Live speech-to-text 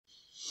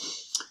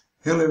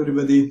Hello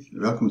everybody,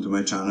 welcome to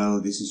my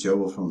channel. This is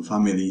Jovo from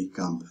Family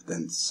Camp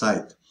Tent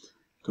Site.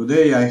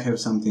 Today I have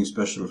something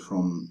special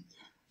from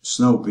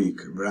Snow Peak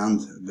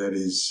brand. There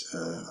is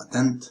a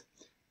tent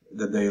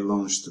that they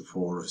launched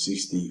for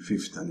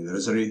 65th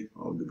anniversary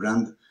of the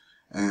brand,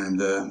 and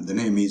the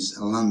name is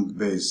Land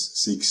Base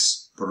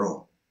 6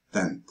 Pro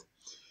tent.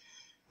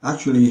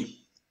 Actually,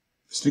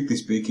 strictly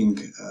speaking,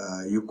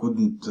 you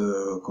couldn't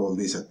call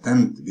this a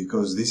tent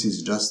because this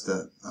is just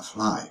a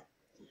fly,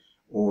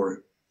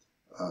 or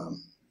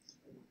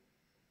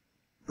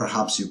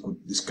perhaps you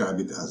could describe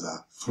it as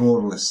a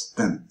floorless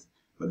tent.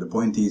 But the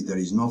point is, there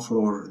is no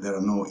floor, there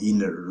are no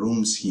inner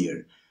rooms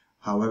here.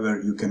 However,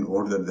 you can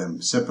order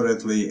them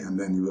separately, and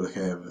then you will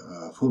have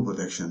full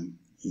protection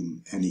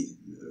in any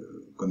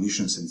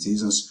conditions and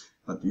seasons,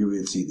 but you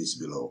will see this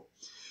below.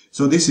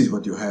 So this is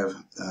what you have,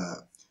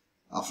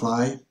 a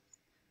fly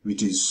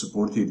which is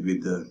supported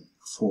with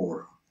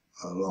four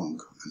long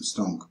and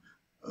strong,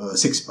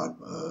 six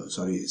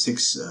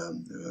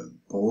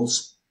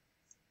poles,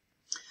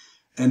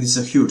 and it's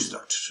a huge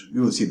structure.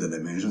 You will see the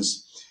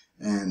dimensions,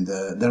 and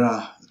there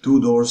are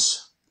two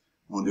doors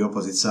on the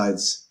opposite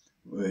sides.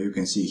 You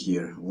can see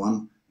here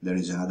one, there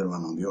is another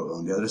one on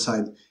the other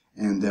side,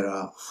 and there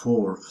are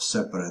four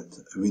separate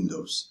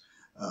windows.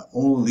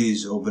 All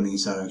these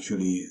openings are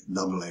actually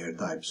double layer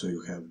type, so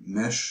you have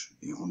mesh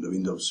on the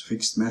windows,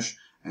 fixed mesh,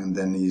 and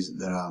then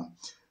there are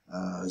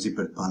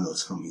zippered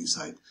panels from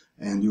inside,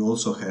 and you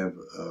also have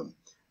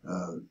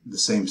the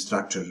same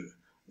structure,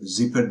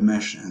 zippered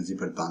mesh and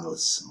zippered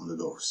panels on the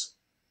doors.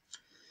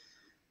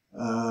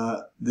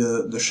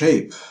 The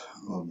shape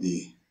of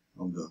the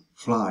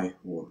fly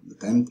or the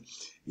tent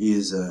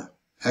is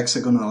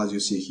hexagonal, as you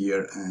see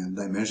here, and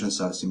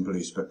dimensions are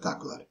simply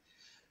spectacular.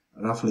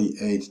 Roughly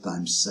 8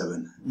 times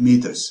 7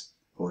 meters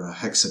for a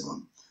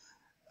hexagon.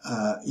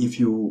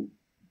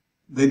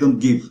 They don't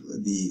give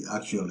the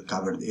actual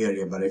covered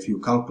area, but if you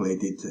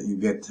calculate it, you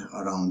get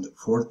around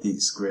 40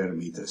 square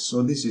meters.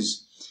 So this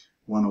is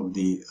one of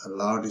the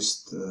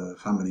largest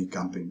family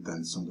camping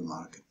tents on the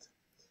market.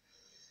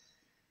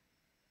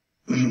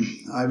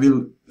 I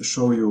will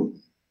show you,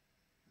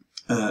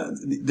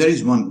 there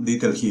is one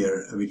detail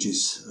here which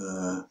is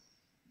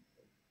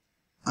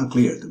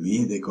unclear to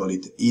me. They call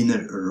it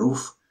inner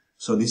roof.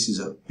 So this is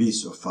a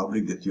piece of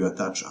fabric that you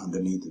attach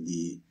underneath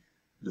the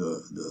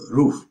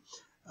roof.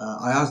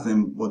 I asked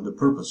them what the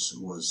purpose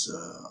was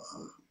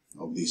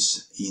of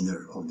this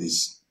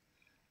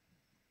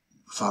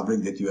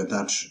fabric that you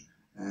attach,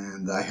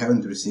 and I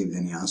haven't received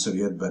any answer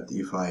yet, but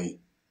if I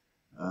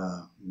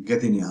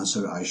get any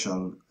answer, I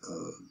shall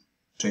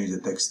change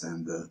the text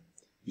and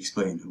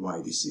explain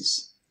why this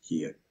is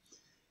here.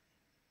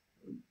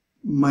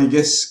 My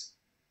guess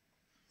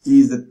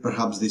is that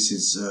perhaps this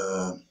is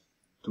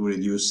to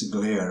reduce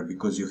glare,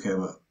 because you have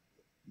a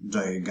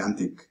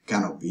gigantic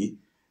canopy,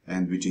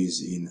 and which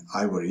is in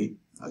ivory,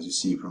 as you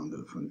see from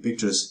the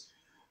pictures.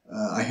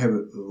 I have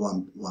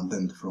one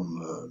tent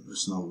from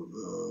Snow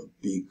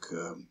Peak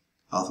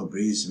Alpha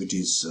Breeze, which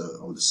is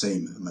of the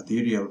same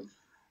material,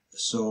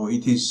 so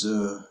it is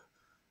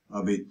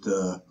a bit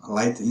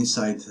light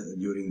inside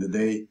during the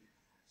day.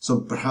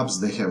 So perhaps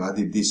they have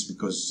added this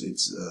because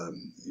it's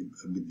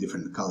a bit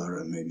different color,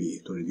 and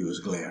maybe to reduce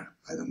glare.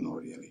 I don't know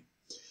really.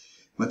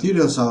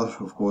 Materials are,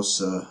 of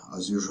course,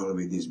 as usual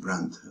with this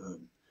brand,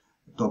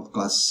 top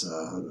class,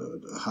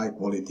 high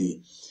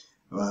quality,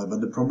 but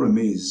the problem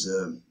is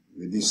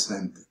with this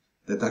tent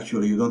that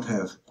actually you don't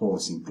have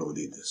poles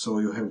included, so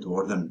you have to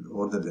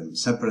order them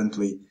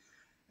separately,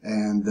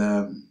 and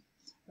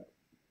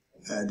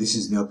this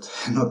is not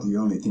the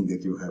only thing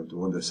that you have to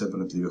order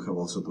separately. You have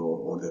also to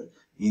order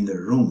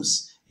inner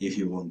rooms if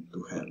you want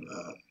to have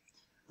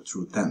a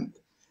true tent.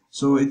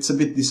 So it's a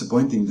bit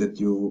disappointing that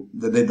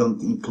they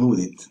don't include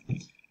it.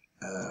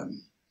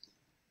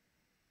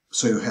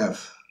 So you have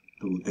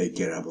to take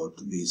care about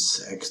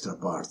these extra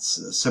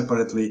parts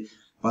separately,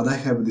 but I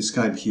have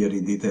described here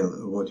in detail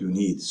what you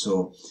need.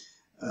 So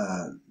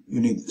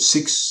you need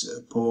 6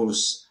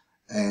 poles,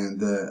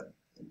 and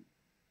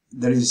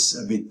there is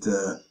a bit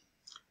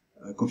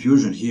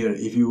confusion here.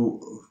 If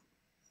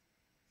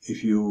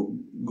you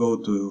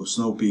go to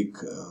Snow Peak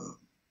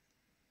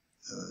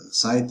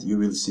site, you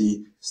will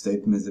see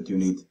statements that you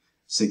need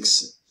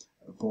 6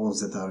 poles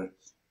that are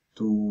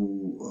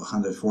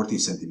 240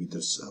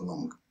 centimeters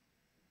long.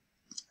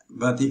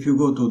 But if you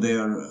go to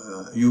their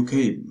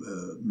UK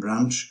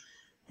branch,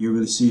 you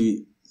will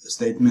see a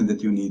statement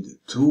that you need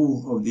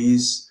 2 of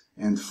these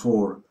and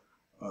 4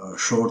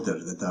 shorter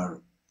that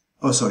are,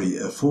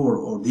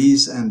 4 of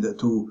these and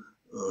 2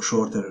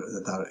 shorter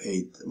that are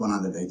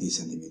 180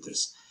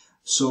 centimeters.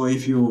 So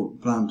if you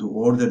plan to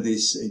order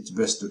this, it's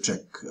best to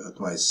check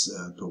twice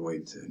to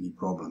avoid any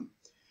problem.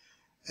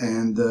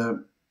 And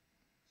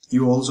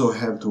you also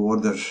have to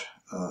order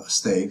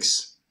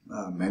stakes,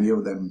 many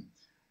of them.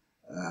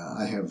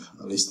 I have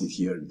listed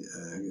here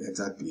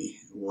exactly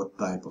what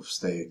type of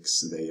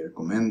stakes they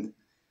recommend.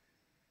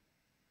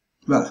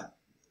 Well,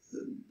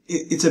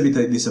 it's a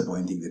bit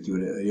disappointing that you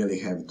really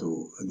have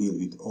to deal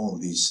with all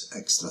these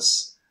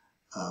extras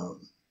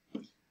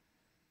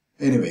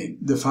Anyway,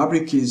 the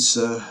fabric is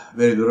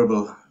very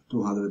durable,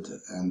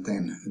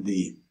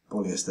 210D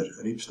polyester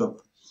ripstop,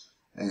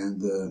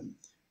 and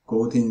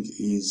coating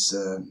is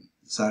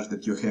such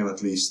that you have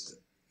at least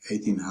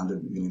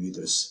 1800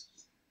 millimeters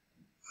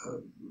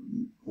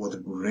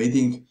waterproof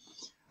rating.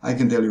 I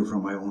can tell you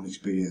from my own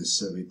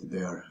experience with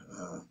their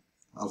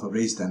alpha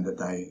brace tent that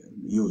I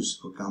use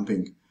for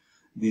camping,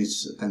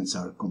 these tents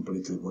are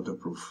completely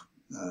waterproof.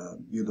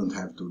 You don't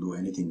have to do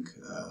anything.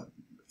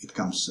 It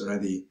comes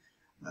ready.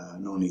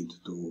 No need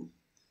to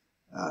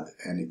add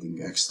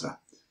anything extra.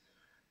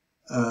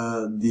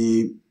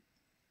 The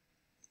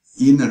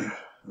inner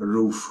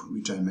roof,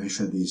 which I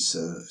mentioned, is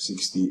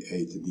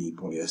 68D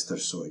polyester,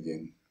 so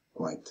again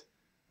quite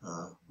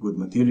good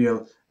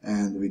material,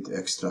 and with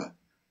extra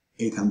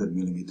 800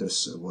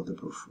 millimeters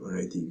waterproof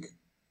rating.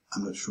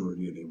 I'm not sure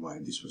really why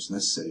this was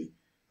necessary,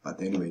 but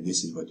anyway,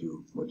 this is what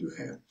you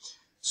have.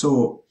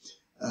 So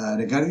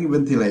regarding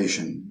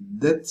ventilation,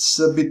 that's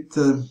a bit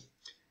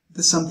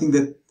that's something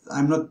that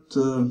I'm not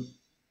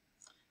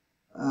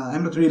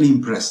really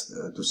impressed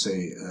to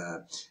say.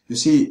 You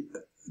see,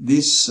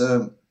 this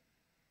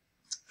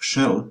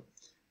shell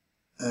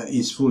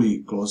is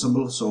fully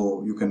closable,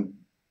 so you can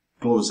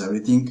close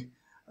everything,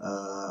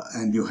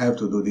 and you have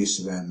to do this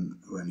when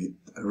it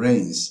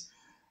rains.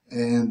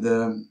 And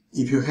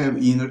if you have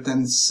inner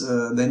tents,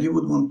 then you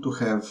would want to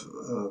have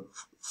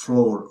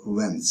floor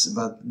vents,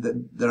 but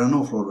there are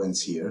no floor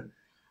vents here.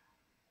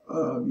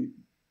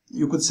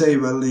 You could say,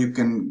 well, you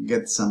can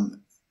get some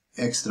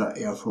extra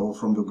airflow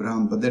from the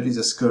ground, but there is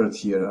a skirt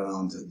here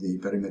around the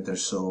perimeter,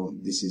 so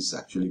this is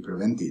actually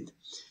prevented.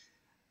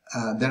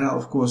 There are,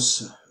 of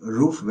course,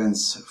 roof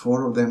vents,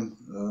 4 of them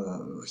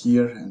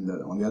here and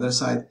on the other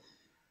side,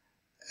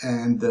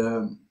 and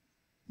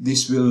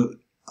this will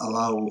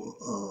allow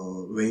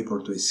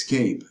vapor to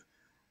escape.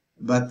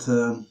 But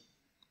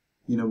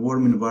in a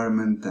warm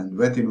environment and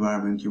wet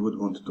environment, you would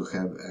want to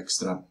have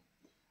extra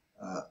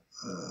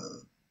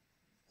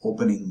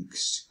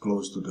openings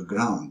close to the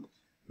ground,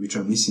 which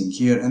are missing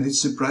here. And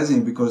it's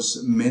surprising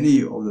because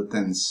many of the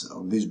tents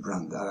of this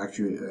brand are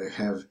actually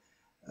have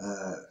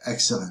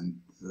excellent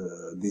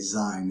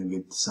design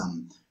with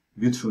some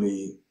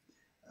beautifully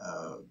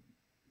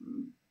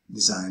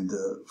designed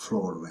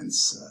floor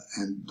vents,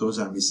 and those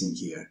are missing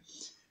here.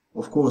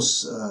 Of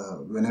course,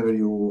 whenever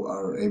you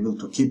are able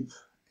to keep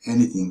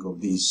anything of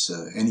these,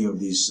 any of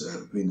these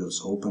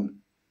windows open,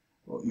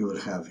 you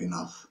will have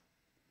enough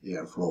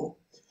airflow.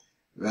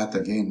 That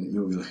again,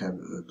 you will have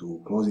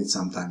to close it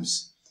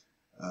sometimes,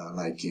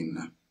 like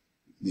in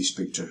this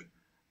picture.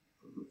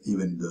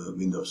 Even the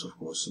windows, of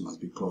course, must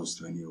be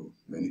closed when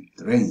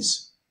it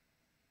rains.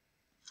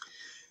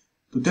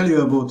 To tell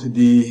you about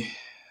the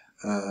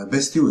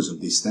best use of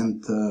this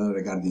tent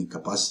regarding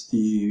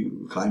capacity,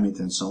 climate,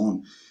 and so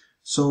on.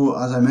 So,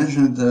 as I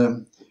mentioned,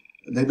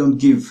 they don't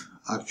give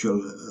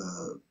actual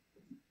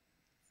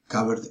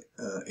covered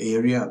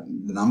area,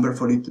 the number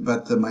for it,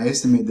 but my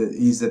estimate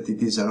is that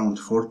it is around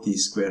 40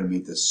 square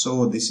meters.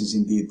 So this is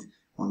indeed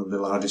one of the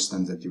largest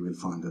tents that you will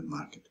find on the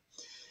market.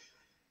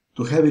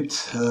 To have it,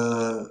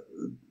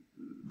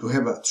 to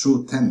have a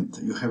true tent,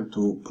 you have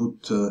to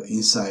put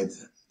inside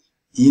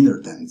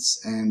inner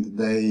tents, and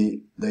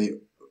they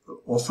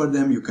offer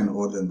them. You can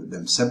order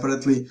them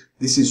separately.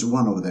 This is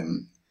one of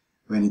them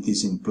when it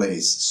is in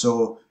place.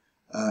 So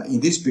in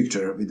this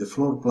picture with the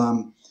floor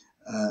plan,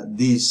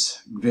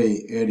 these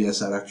gray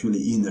areas are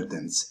actually inner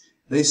tents.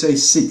 They say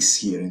 6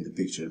 here in the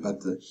picture,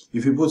 but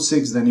if you put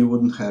 6, then you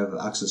wouldn't have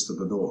access to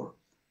the door.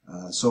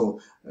 So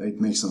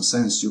it makes no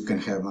sense. You can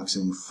have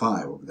maximum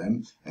 5 of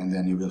them, and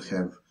then you will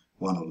have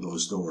one of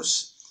those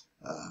doors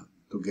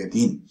to get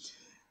in.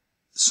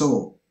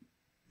 So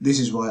this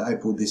is why I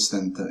put this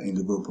tent in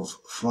the group of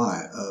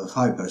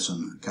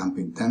 5-person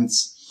camping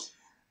tents.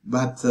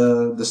 But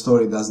the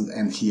story doesn't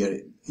end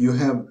here. You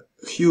have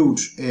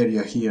huge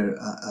area here.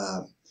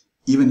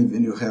 Even if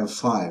you have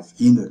 5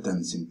 inner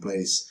tents in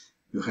place,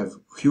 you have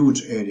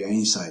huge area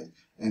inside,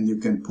 and you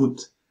can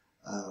put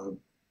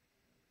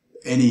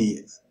any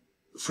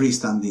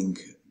freestanding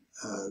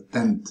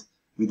tent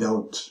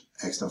without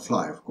extra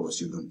fly. Of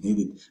course, you don't need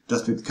it,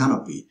 just with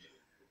canopy.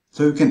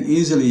 So you can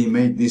easily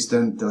make this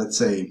tent, let's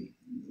say,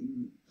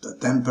 a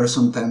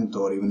 10-person tent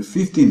or even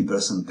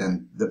 15-person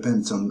tent,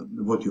 depends on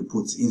what you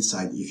put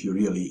inside if you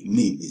really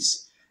need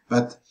this.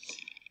 But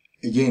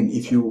again,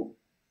 if you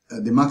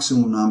the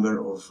maximum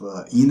number of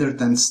inner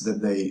tents that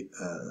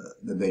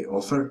they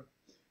offer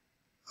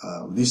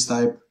this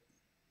type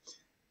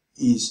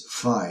is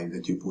 5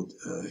 that you put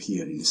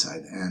here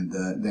inside, and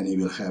then you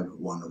will have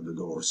one of the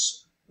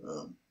doors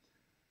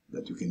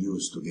that you can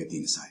use to get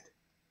inside.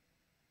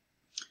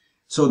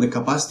 So the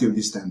capacity of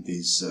this tent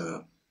is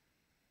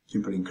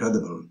simply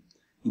incredible.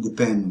 It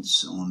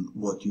depends on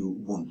what you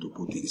want to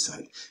put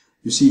inside.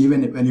 You see,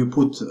 even when you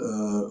put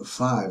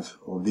 5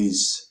 of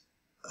these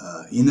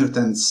inner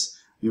tents,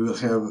 you will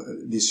have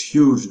this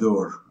huge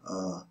door,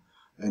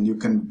 and you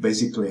can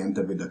basically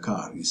enter with a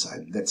car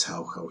inside. That's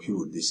how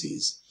huge this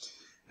is.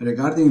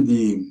 Regarding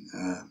the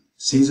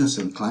seasons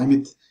and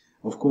climate,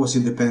 of course,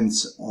 it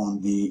depends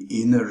on the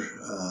inner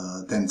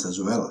tents as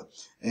well.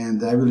 And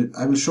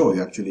I will show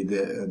you actually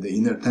the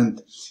inner tent.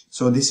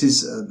 So this is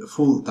the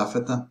full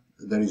taffeta.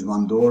 There is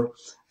one door,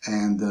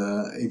 and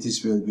it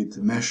is with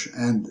mesh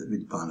and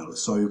with panel,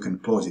 so you can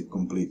close it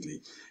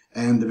completely.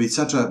 And with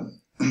such a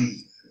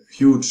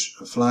huge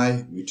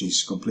fly, which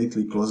is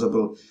completely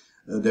closable,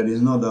 there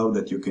is no doubt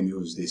that you can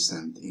use this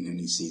tent in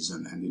any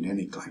season and in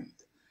any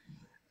climate.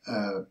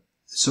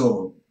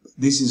 So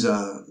this is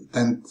a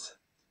tent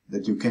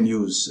that you can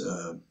use.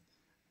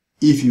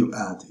 If you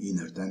add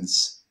inner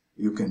tents,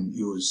 you can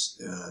use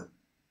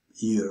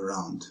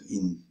year-round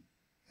in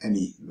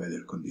any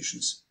weather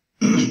conditions.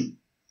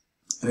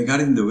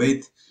 Regarding the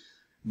weight,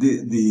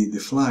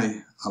 the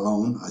fly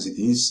alone, as it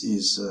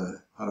is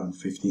around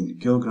 15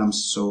 kilograms,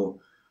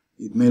 so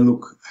it may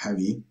look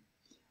heavy,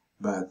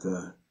 but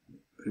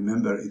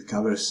remember, it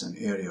covers an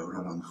area of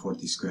around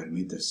 40 square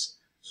meters,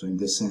 so in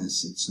this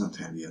sense it's not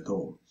heavy at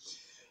all.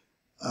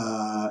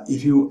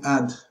 If you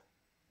add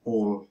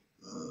all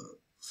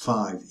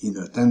 5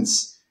 inner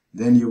tents,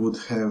 then you would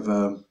have,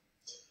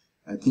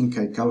 I think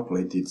I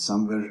calculated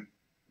somewhere,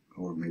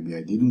 or maybe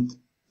I didn't,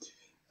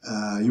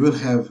 you will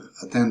have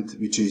a tent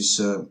which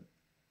is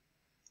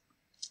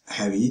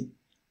heavy,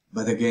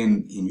 but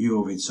again, in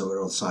view of its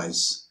overall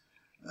size,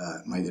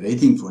 my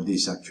rating for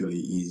this actually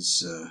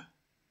is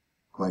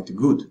quite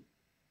good.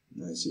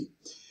 Let's see.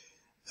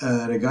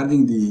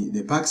 Regarding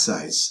the pack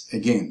size,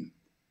 again,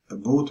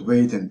 both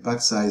weight and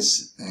pack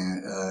size,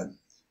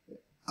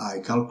 I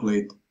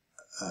calculate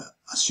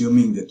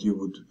assuming that you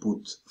would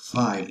put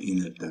 5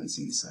 inner tents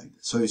inside.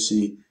 So you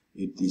see,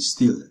 it is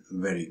still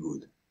very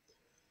good.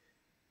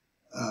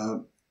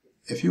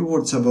 A few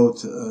words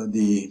about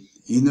the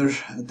inner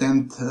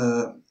tent.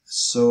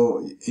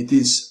 So it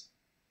is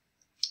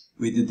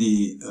with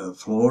the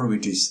floor,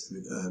 which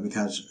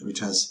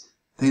has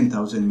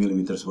 10,000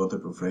 millimeters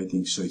waterproof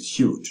rating, so it's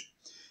huge.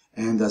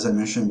 And as I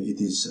mentioned, it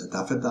is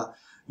taffeta.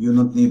 You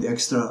don't need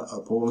extra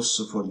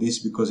poles for this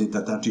because it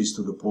attaches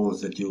to the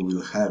poles that you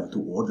will have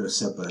to order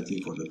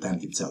separately for the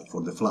tent itself,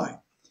 for the fly.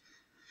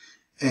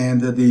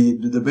 And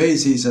the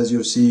base is, as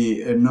you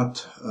see,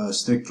 not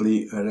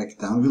strictly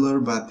rectangular,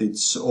 but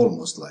it's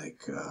almost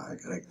like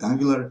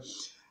rectangular.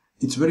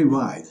 It's very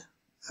wide,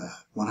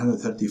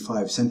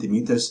 135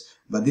 centimeters,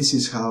 but this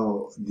is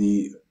how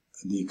the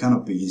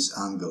canopy is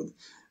angled.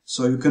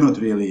 So you cannot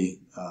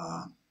really,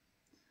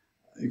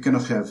 you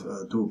cannot have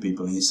 2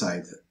 people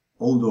inside,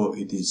 although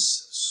it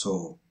is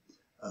so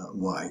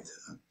wide.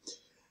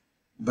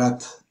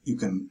 But you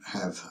can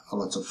have a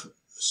lot of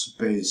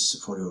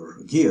space for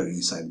your gear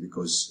inside,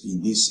 because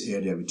in this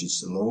area, which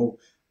is low,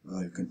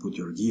 you can put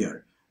your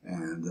gear,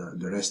 and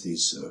the rest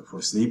is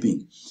for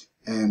sleeping.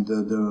 And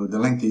the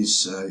length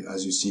is,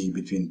 as you see,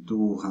 between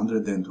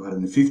 200 and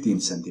 215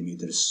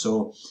 centimeters.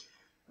 So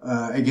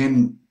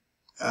again,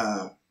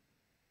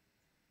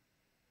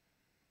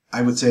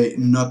 I would say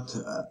not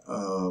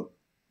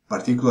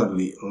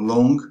particularly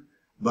long,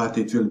 but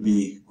it will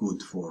be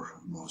good for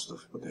most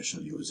of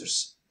potential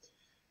users.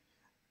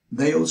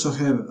 They also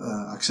have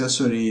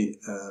accessory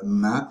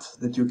mat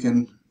that you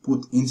can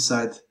put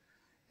inside,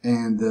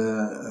 and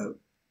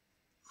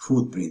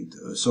footprint.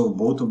 So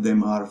both of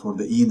them are for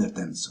the inner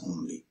tents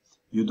only.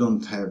 You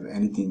don't have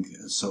anything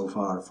so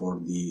far for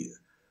the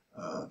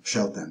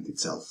shell tent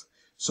itself.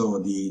 So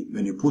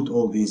when you put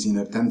all these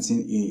inner tents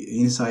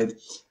inside,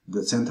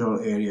 the central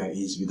area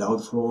is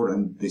without floor,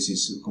 and this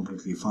is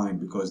completely fine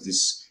because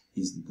this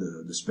is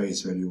the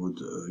space where you would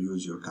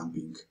use your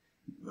camping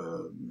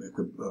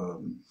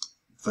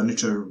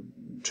furniture,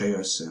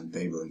 chairs and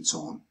table and so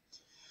on.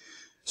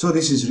 So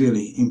this is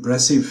really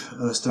impressive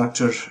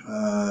structure.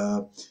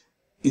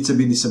 It's a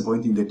bit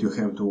disappointing that you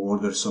have to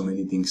order so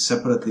many things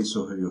separately,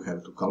 so you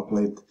have to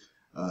calculate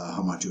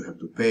how much you have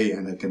to pay,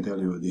 and I can tell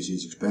you this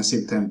is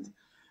expensive tent,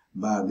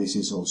 but this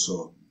is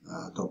also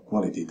top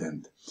quality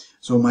tent.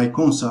 So my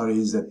cons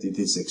is that it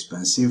is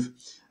expensive,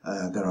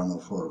 there are no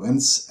floor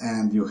vents,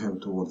 and you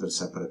have to order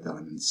separate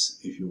elements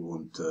if you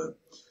want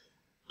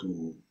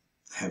to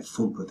have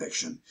full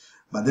protection.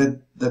 But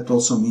that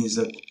also means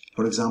that,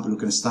 for example, you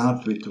can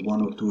start with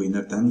 1 or 2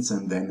 inner tents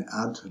and then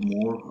add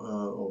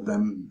more of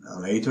them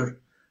later.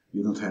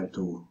 You don't have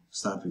to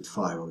start with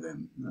 5 of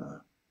them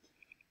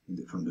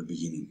from the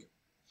beginning.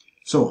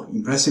 So,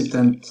 impressive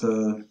tent,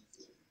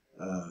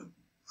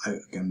 I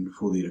can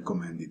fully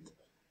recommend it.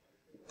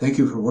 Thank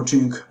you for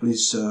watching.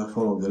 Please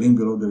follow the link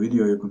below the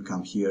video. You can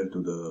come here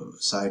to the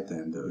site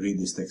and read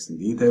this text in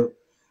detail.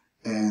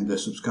 And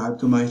subscribe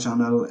to my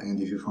channel,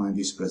 and if you find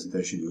this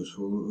presentation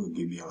useful,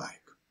 give me a like.